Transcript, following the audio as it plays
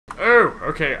Oh,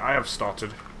 okay, I have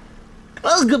started.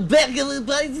 Welcome back,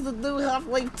 everybody, to the new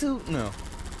Half-Life 2. No.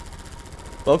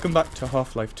 Welcome back to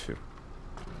Half-Life 2.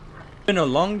 Been a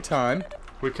long time.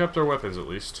 We kept our weapons at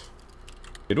least.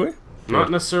 Did we?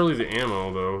 Not necessarily the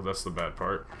ammo, though. That's the bad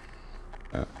part.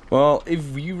 Well,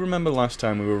 if you remember last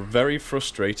time, we were very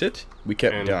frustrated. We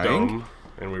kept dying. Dumb,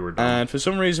 and we were dumb. And for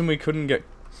some reason, we couldn't get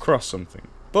across something.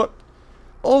 But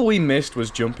all we missed was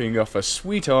jumping off a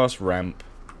sweet-ass ramp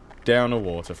down a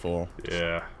waterfall.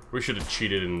 Yeah, we should have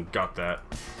cheated and got that.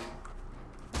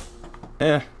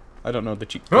 Yeah, I don't know the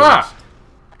cheat Ah! codes.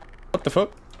 What the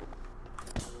fuck?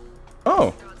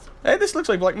 Oh, hey, this looks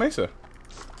like Black Mesa.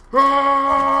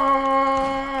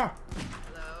 Ah!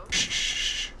 Hello?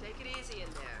 Shh. Take it easy in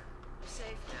there. You're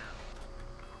safe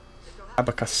now.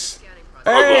 Abacus. Scanning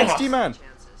Hey, process. it's G-Man.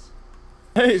 Chances.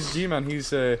 Hey, it's G-Man. He's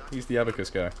the abacus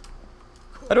guy.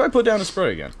 How do I put down a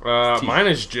spray again? Mine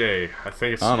is J. I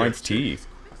think it's. Ah, mine's T.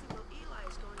 Well, Eli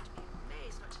is going to be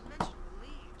amazed, not to mention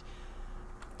relieved.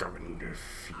 Governor I'm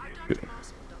Field. Dr.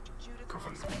 Mossman, Dr. Judith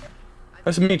Mossman.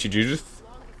 Nice to meet you, Judith.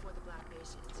 Long before the Black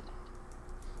Mesa incident.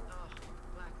 Oh,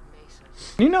 Black Mesa.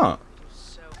 Can you not? They do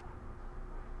so. They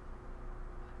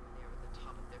were at the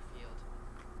top of their field.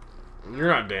 You're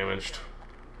not damaged.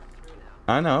 Through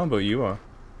now. I know, but you are.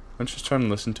 I'm just trying to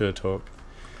listen to her talk.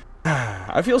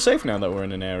 I feel safe now that we're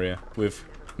in an area with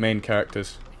main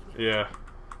characters. Yeah.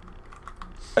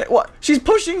 Hey, what? She's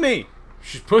pushing me!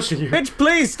 She's pushing you. Bitch,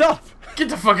 please stop! Get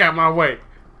the fuck out of my way.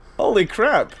 Holy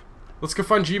crap! Let's go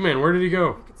find G-Man. Where did he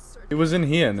go? He was in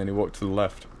here and then he walked to the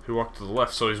left. He walked to the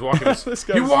left, so he's walking this. This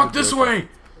He guy's walked so this broken. way.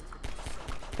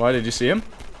 Why, did you see him?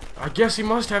 I guess he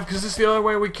must have, because this is the other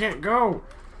way we can't go.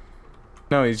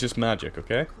 No, he's just magic,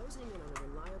 okay? Closing in on a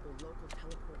reliable local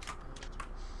teleport technology.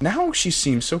 Now she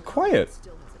seems so quiet.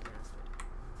 Still hasn't mastered.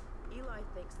 Eli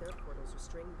thinks their portals are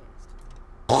string-based.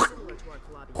 Similar to our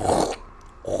Kalabi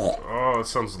Oh, that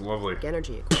sounds lovely.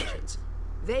 energy equations.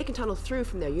 They can tunnel through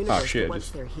from their universe, shit, but once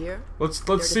just- they're here, Let's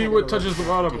they're see dependent what on touches the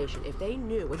local bottom. gravitation. If they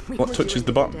knew when we What were touches doing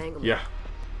the bottom? entanglement- Yeah.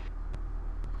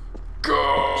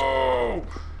 Go!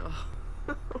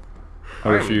 I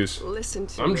refuse. Listen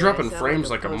to I'm me, dropping I sound frames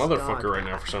like a postdog. motherfucker right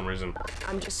now for some reason.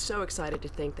 I'm just so excited to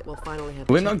think that we'll finally have.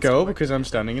 Will a it not chance to go work because I'm together.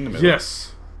 standing in the middle?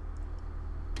 Yes.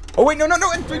 Oh wait, no,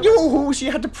 yo, she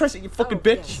had to press it, you fucking Oh,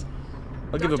 bitch. yes.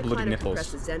 I'll give her Dr. bloody Kleiner nipples.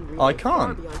 compressed Zen Oh, I relay far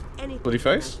can't. beyond anything Bloody we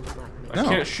face? imagined in Black I Mesa. No.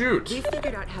 can't shoot. We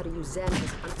figured out how to use Zen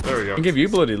as There we go. I can give you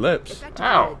bloody lips. effectively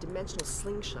Ow. a dimensional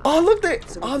slingshot. Oh, look, they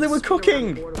So oh, can they were swing around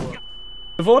cooking. the border world.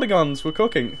 The Vortigons were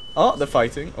cooking. Oh, they're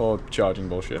fighting or charging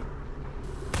bullshit.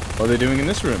 What are they doing in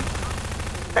this room?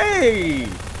 Hey,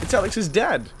 it's Alex's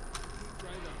dad.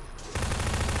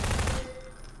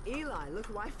 Eli, look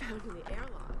who I found in the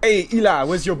airlock. Hey, Eli,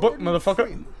 where's your book,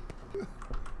 motherfucker?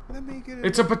 Let me get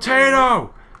It's a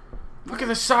potato! Look at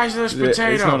the size of this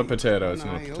potato! It's not a potato. It's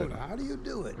not a Iota, potato. how do you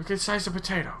do it? Look at the size of the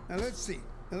potato. Now let's see.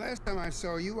 The last time I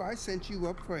saw you, I sent you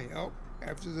up for help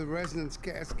after the resonance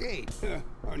cascade.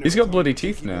 He's got bloody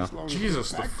teeth now.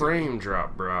 Jesus, the frame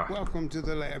drop, bruh. Welcome to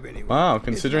the lab anyway. Wow, It's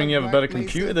considering like you have a better Black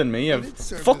Mesa, computer than me, you but have... it's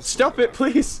Fuck, serviceable. stop it,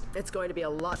 please. It's going to be a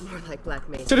lot more like Black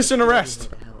Mesa. Citizen arrest.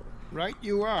 What the hell? Right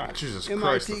you are. Jesus MIT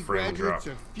Christ, the frame graduates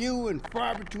drop. are few and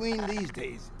far between these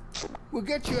days. We'll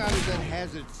get you out of that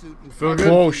hazard suit and Feel put good?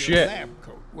 you in Whoa, your shit. lab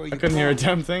coat where I you couldn't hear a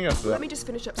belong. damn thing after Let that. me just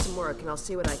finish up some work and I'll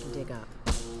see what I can dig up.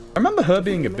 I remember her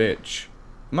being a bitch.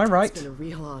 Am I right? It's been a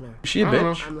real honor. Is she a I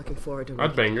don't bitch? I'm looking forward to I'd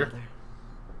working bang her. together.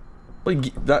 Well,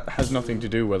 that has nothing to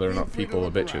do whether or not people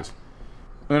are bitches.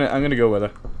 I'm gonna go with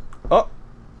her. Oh!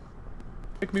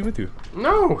 Take me with you.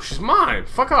 No, she's mine.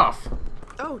 Fuck off.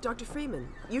 Oh, Dr. Freeman,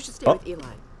 you should stay Oh. with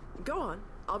Eli. Go on.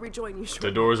 I'll rejoin you The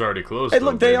shortly. door's already closed. Hey, though,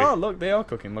 look, they baby. are. Look, they are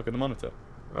cooking. Look at the monitor.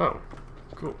 Oh,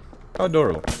 cool. How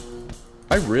adorable.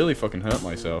 I really fucking hurt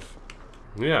myself.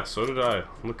 Yeah, so did I.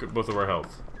 Look at both of our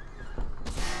health.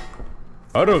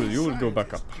 I don't know, you will go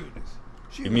back up.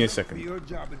 She Give me a left second. for your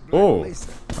job at Black Oh,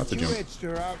 Mesa. that's a You jump. edged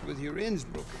her out with your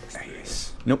Innsbruck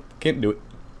experience. Nope, can't do it.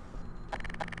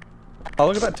 Oh,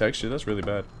 look at that texture. That's really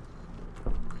bad.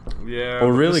 Yeah.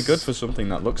 Or but really this- good for something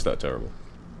that looks that terrible.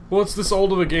 Well, it's this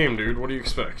old of a game, dude. What do you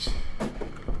expect?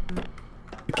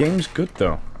 The game's good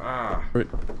though. Ah,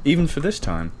 Even for this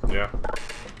time. yeah.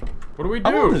 What do we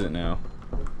do? How old is it now?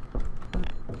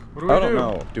 What do we I don't do?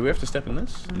 know. Do we have to step in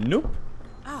this? Nope.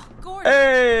 Oh, Gordon.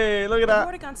 Hey, look at that.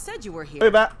 Vortigern said you were here. Look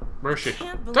at that. Where is she?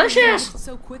 Can't believe There she you is! moved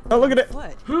so quickly Oh, look at on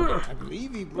it. foot. I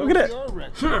believe he broke at it. your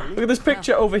record. Look at this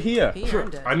picture over here. He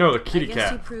earned it. I know, the I kitty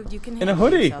guess you cat. proved you can In a handle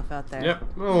hoodie. yourself out there. Yep.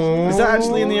 Oh. Is that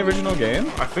actually in the original game?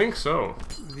 I think so.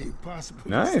 The possible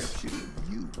Nice. deception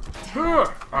of you.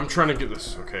 I'm trying to get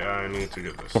this. Okay, I need to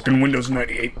get this. Fucking Windows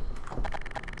 98.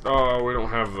 Oh, we don't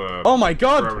have the Oh my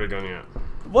god! gravity gun yet.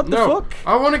 What the No, fuck?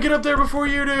 I want to get up there before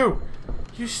you do.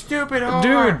 You stupid whore.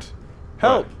 Dude!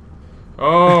 Help!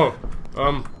 Oh,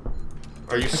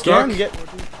 are you stuck? Can get...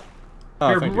 Oh,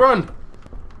 Here, thank you. run.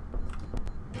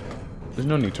 There's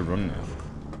no need to run now.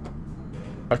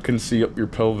 I can see up your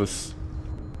pelvis.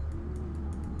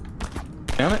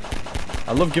 Damn it.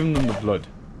 I love giving them the blood.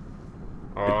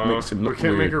 Makes it We look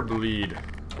can't make weird. her bleed.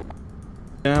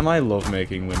 Damn, I love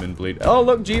making women bleed. Oh,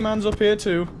 look, G-Man's up here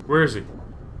too. Where is he?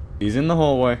 He's in the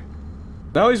hallway.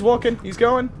 No, he's walking. He's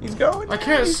going. He's going. I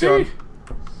can't He's see. gone.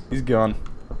 He's gone.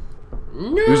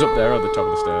 No. He was up there at the top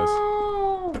of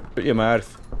the stairs. Put your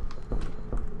mouth.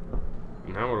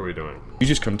 Now what are we doing? You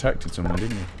just contacted someone,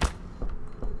 didn't you?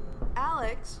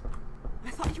 Alex, I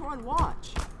thought you were on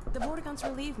watch. The Vortigaunts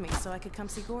relieved me so I could come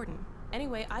see Gordon.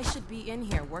 Anyway, I should be in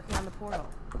here working on the portal.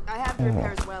 I have the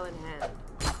repairs well in hand.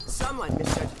 Someone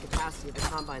misjudged the capacity of the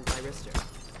Combine's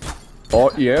thyristor. Oh,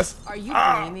 yes. Are you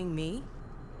blaming me?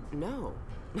 No,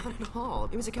 not at all.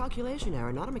 It was a calculation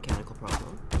error, not a mechanical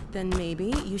problem. Then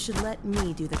maybe you should let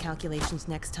me do the calculations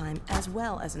next time, as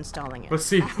well as installing it. Let's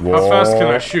see. How fast can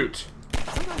I shoot?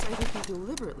 Sometimes I think you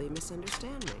deliberately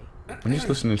misunderstand me. I'm just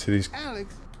listening to these.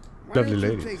 Alex, why Lovely don't you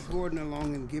ladies. take Gordon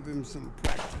along and give him some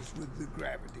practice with the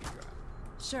gravity gun?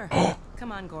 Sure.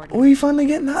 Come on, Gordon. Oh, you finally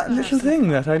getting that little thing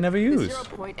that I never The use.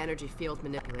 zero-point energy field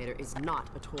manipulator is not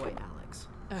a toy, Alex.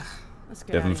 Let's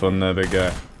get Having out of fun here. there, big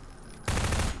guy.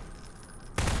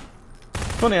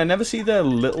 Funny, I never see their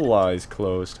little eyes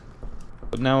closed.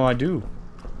 But now I do.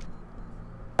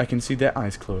 I can see their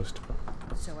eyes closed.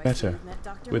 So I see Better. you've met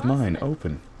Dr. With mine Mossman.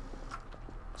 open.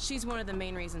 She's one of the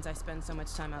main reasons I spend so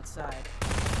much time outside.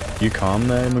 You calm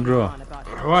there, McGraw? On about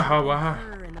Wah.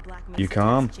 her in the Black You Mesa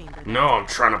calm? gas chamber. No, I'm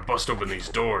trying to bust open these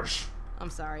doors. I'm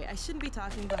sorry, I shouldn't be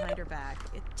talking behind her back.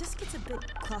 It just gets a bit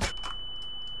I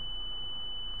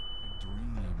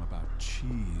dream about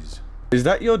cheese. Is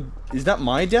that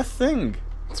my death thing?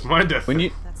 It's my death. When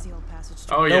you That's the old passage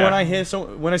to Oh no, yeah.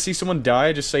 when I see someone die,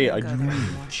 I just say I Don't go there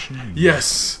dream anymore.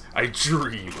 Yes, I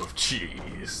dream of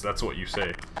cheese. That's what you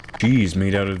say. cheese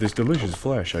made out of this delicious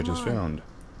flesh I just found.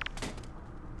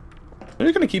 I'm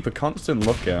just gonna keep a constant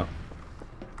lookout.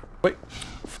 Wait,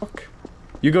 fuck.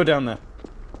 You go down there.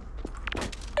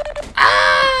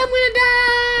 I'm gonna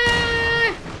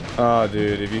die. Ah,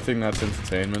 dude, if you think that's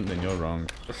entertainment, then you're wrong.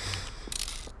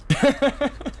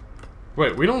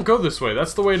 Wait, we don't go this way.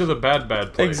 That's the way to the bad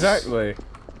place. Exactly.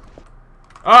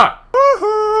 Ah!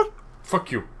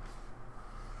 Fuck you.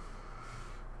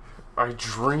 I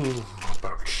dream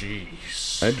about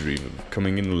cheese. I dream of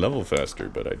coming in a level faster,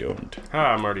 but I don't.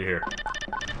 Ah, I'm already here.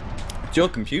 It's your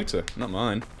computer, not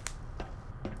mine.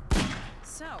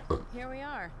 So, here we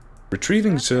are.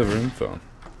 Retrieving server info.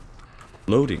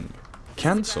 Loading. This is the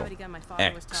Cancel. gravity gun my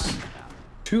father was X. talking about.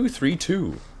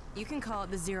 232. You can call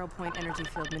it the zero-point energy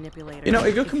field manipulator. You know,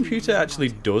 if your you computer really actually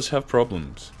want does have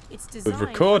problems. to. It's designed for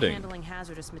recording. handling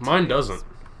hazardous Mine materials, doesn't.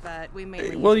 But we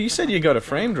mainly Well, use it you for said you helping got a people.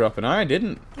 frame drop and I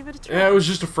didn't. Give it a try. Yeah, it was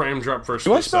just a frame drop for a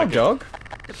Do I split smell second. dog?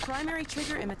 The primary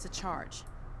trigger emits a charge.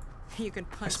 You can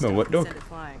punch smell stuff wet and dog. send it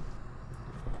flying.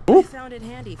 Ooh. I found it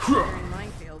handy for clearing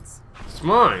minefields. It's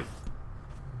mine.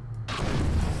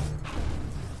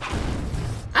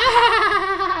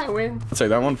 Ah, I win. I'll take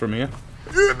that one from here.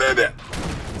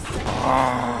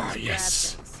 Ah,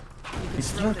 yes.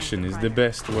 Distraction is the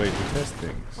best way to test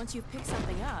things. Once you pick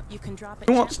something up, you can drop it.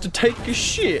 Who wants to gently take press a the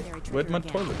shit? secondary Where'd my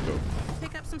trigger again. toilet go?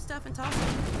 Pick up some stuff and toss it.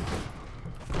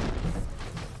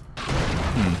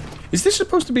 Is this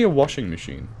supposed to be a washing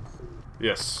machine?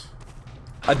 Yes.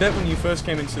 I bet when you first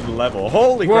came into the level.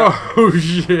 Holy crap! Whoa,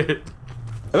 shit.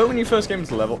 I bet when you first came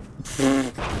into the level.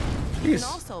 You Jeez. can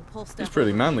also pull stuff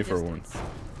pretty over manly from for a woman. distance.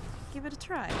 Give it a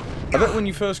try. I bet when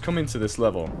you first come into this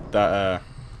level, that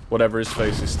whatever his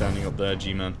face is standing up there,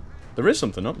 G-Man. There is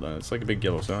something up there. It's like a big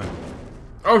yellow sign.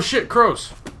 Oh shit,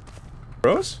 crows.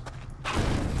 Crows?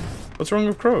 What's wrong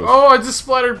with crows? Oh, I just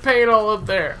splattered paint all up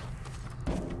there.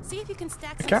 See if you can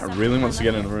stack The some cat stuff really and wants to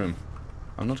climb get in up the room.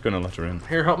 I'm not gonna let her in.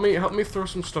 Here, help me throw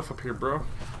some stuff up here, bro.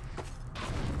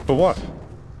 For what?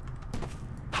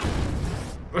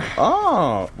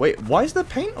 Oh, wait, why is there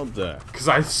paint up there? Cause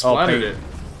I splattered paint.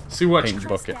 it. See what? Paint Try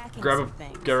bucket. stacking Grab some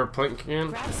things. a paint can.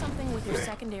 Grab something with your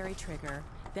secondary trigger,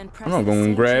 then press I'm not the going to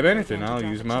same grab trigger anything. again to I'll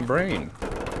drop use it my gently. brain.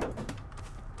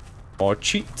 Or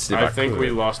cheats if I I think could. we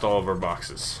lost all of our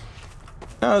boxes.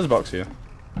 Oh, there's a box here.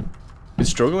 He's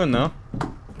struggling though.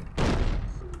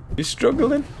 He's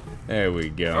struggling. There we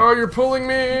go. Oh, you're pulling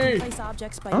me! Place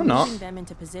objects by I'm not. moving them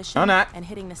into position I'm not. and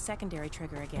hitting the secondary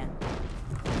trigger again.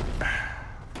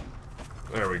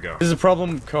 There we go. There's a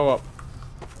problem with co-op.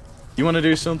 You want to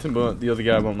do something, but the other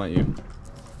guy won't let you.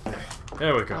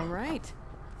 There we go. All right.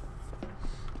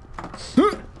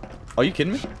 Are you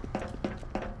kidding me?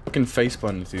 Fucking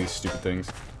faceplant into these stupid things.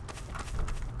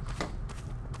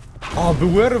 Oh,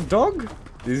 beware of dog?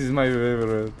 This is my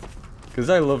favorite.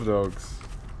 Because I love dogs.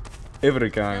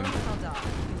 Every kind.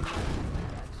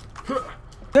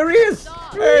 There he is!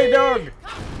 Hey, dog!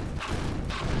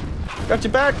 Got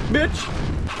your back, bitch!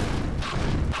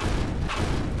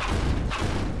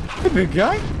 Hey, big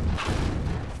guy!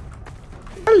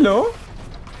 Hello?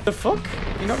 The fuck?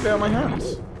 You knocked out my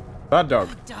hands. Bad dog.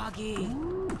 Doggy.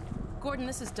 Gordon,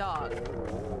 this is Dog.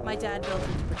 My dad built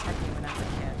him to protect me when I was a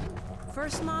kid.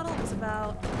 First model was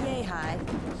about yay high.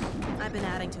 I've been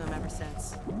adding to him ever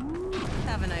since.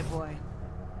 Haven't I, boy?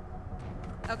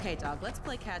 Okay, Dog, let's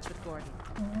play catch with Gordon.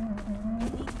 I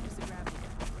need to use the gravity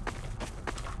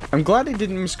gun. I'm glad he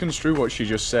didn't misconstrue what she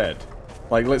just said.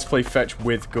 Like, let's play fetch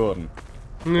with Gordon.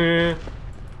 Nah.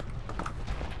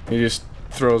 He just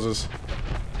throws us.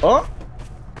 Oh!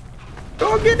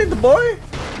 Go get it, the boy!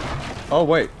 Oh,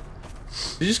 wait.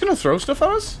 Is he just gonna throw stuff at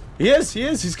us? He is,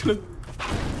 he's gonna...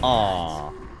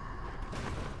 Aww.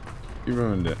 You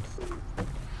ruined it.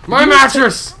 My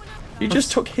mattress! You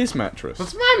just took his mattress.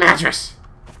 That's my mattress!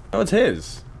 No, it's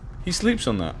his. He sleeps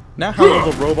on that. Now how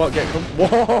will the robot get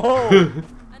Whoa!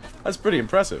 That's pretty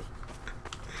impressive.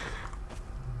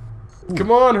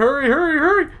 Come on, hurry, hurry,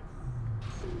 hurry!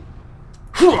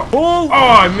 Oh,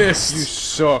 I missed! you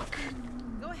suck.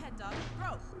 Go ahead, Dog.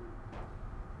 Throw.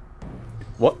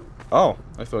 What? Oh,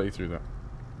 I thought you threw that.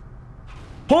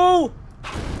 Pull!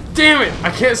 Damn it! I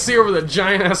can't see over the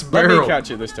giant ass Let barrel. me catch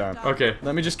it this time. Okay.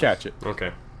 Let me just catch it.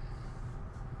 Okay.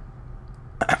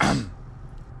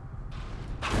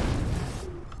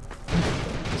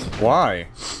 Why?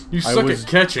 You suck at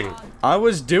catching. I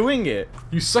was doing it.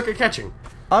 You suck at catching.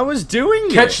 I was doing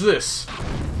it. Catch this.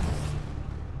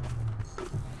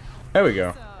 There we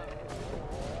go.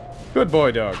 Good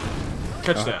boy, dog.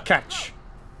 Catch that. Catch.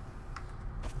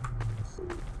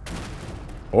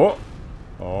 Oh.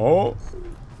 Oh.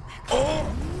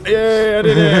 Oh. Yeah, I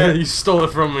did it. You stole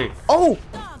it from me. Oh.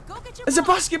 Dog, go get your It's a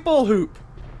ball. basketball hoop.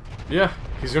 Yeah,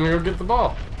 he's gonna go get the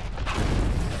ball.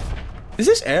 Is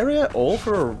this area all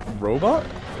for a robot?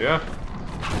 Yeah.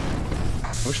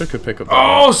 I wish I could pick up that.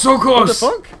 Oh, so What close! the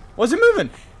fuck? Why's it moving?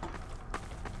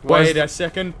 Why is Wait the- a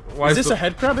second. why Is is this the- a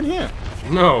head crab in here?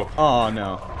 No. Oh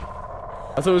no.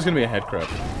 I thought it was gonna be a head crab.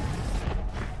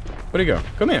 Where'd he go?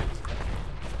 Come here.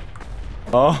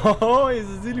 Oh, he's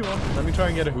a silly one. Let me try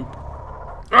and get a hoop.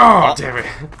 Oh, damn it.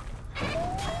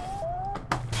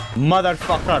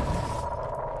 Motherfucker.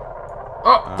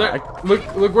 Oh, there.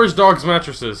 Look where's Dog's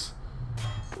mattress is.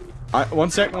 One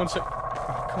sec. Oh,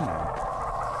 come on.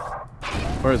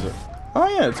 Where is it? Oh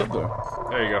yeah, it's up there.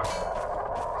 There you go.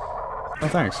 Oh,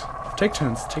 thanks. Take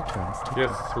turns.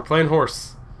 Yes, we're playing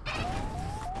horse.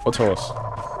 What's horse?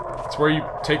 It's where you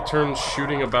take turns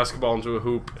shooting a basketball into a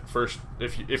hoop. First,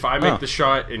 if I make Oh. the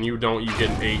shot and you don't, you get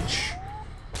an H.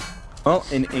 Well,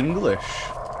 in English.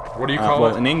 What do you call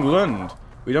Well, it? in England,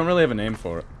 we don't really have a name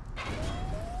for it.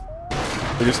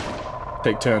 We just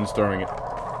take turns throwing it.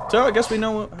 So I guess we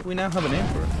now have a name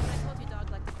for it. I told you Dog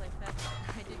liked to play fetch.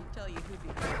 I didn't tell you who'd be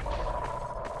better.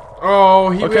 Oh,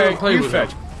 we Okay, haven't played you with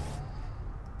fetch. him.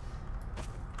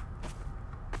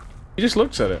 He just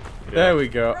looks at it. Yeah. There we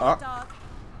go. Throw it, Dog.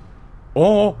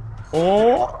 Oh!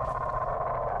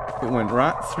 It went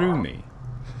right through me.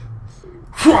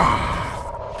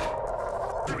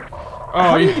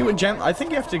 How Oh, do you yeah. do it gently? I think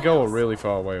you have to go a really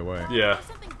far way away. Yeah. Do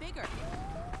something bigger.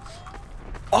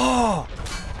 Oh!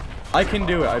 I can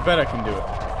do it. I bet I can do it.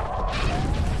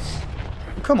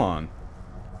 Come on.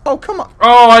 Oh, come on.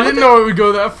 Oh, I didn't know it would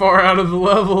go that far out of the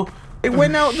level. It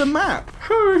went out the map.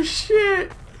 Oh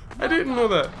shit! I didn't know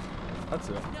that. That's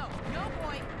it. No, no,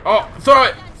 boy. Oh, throw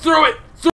it! Throw it!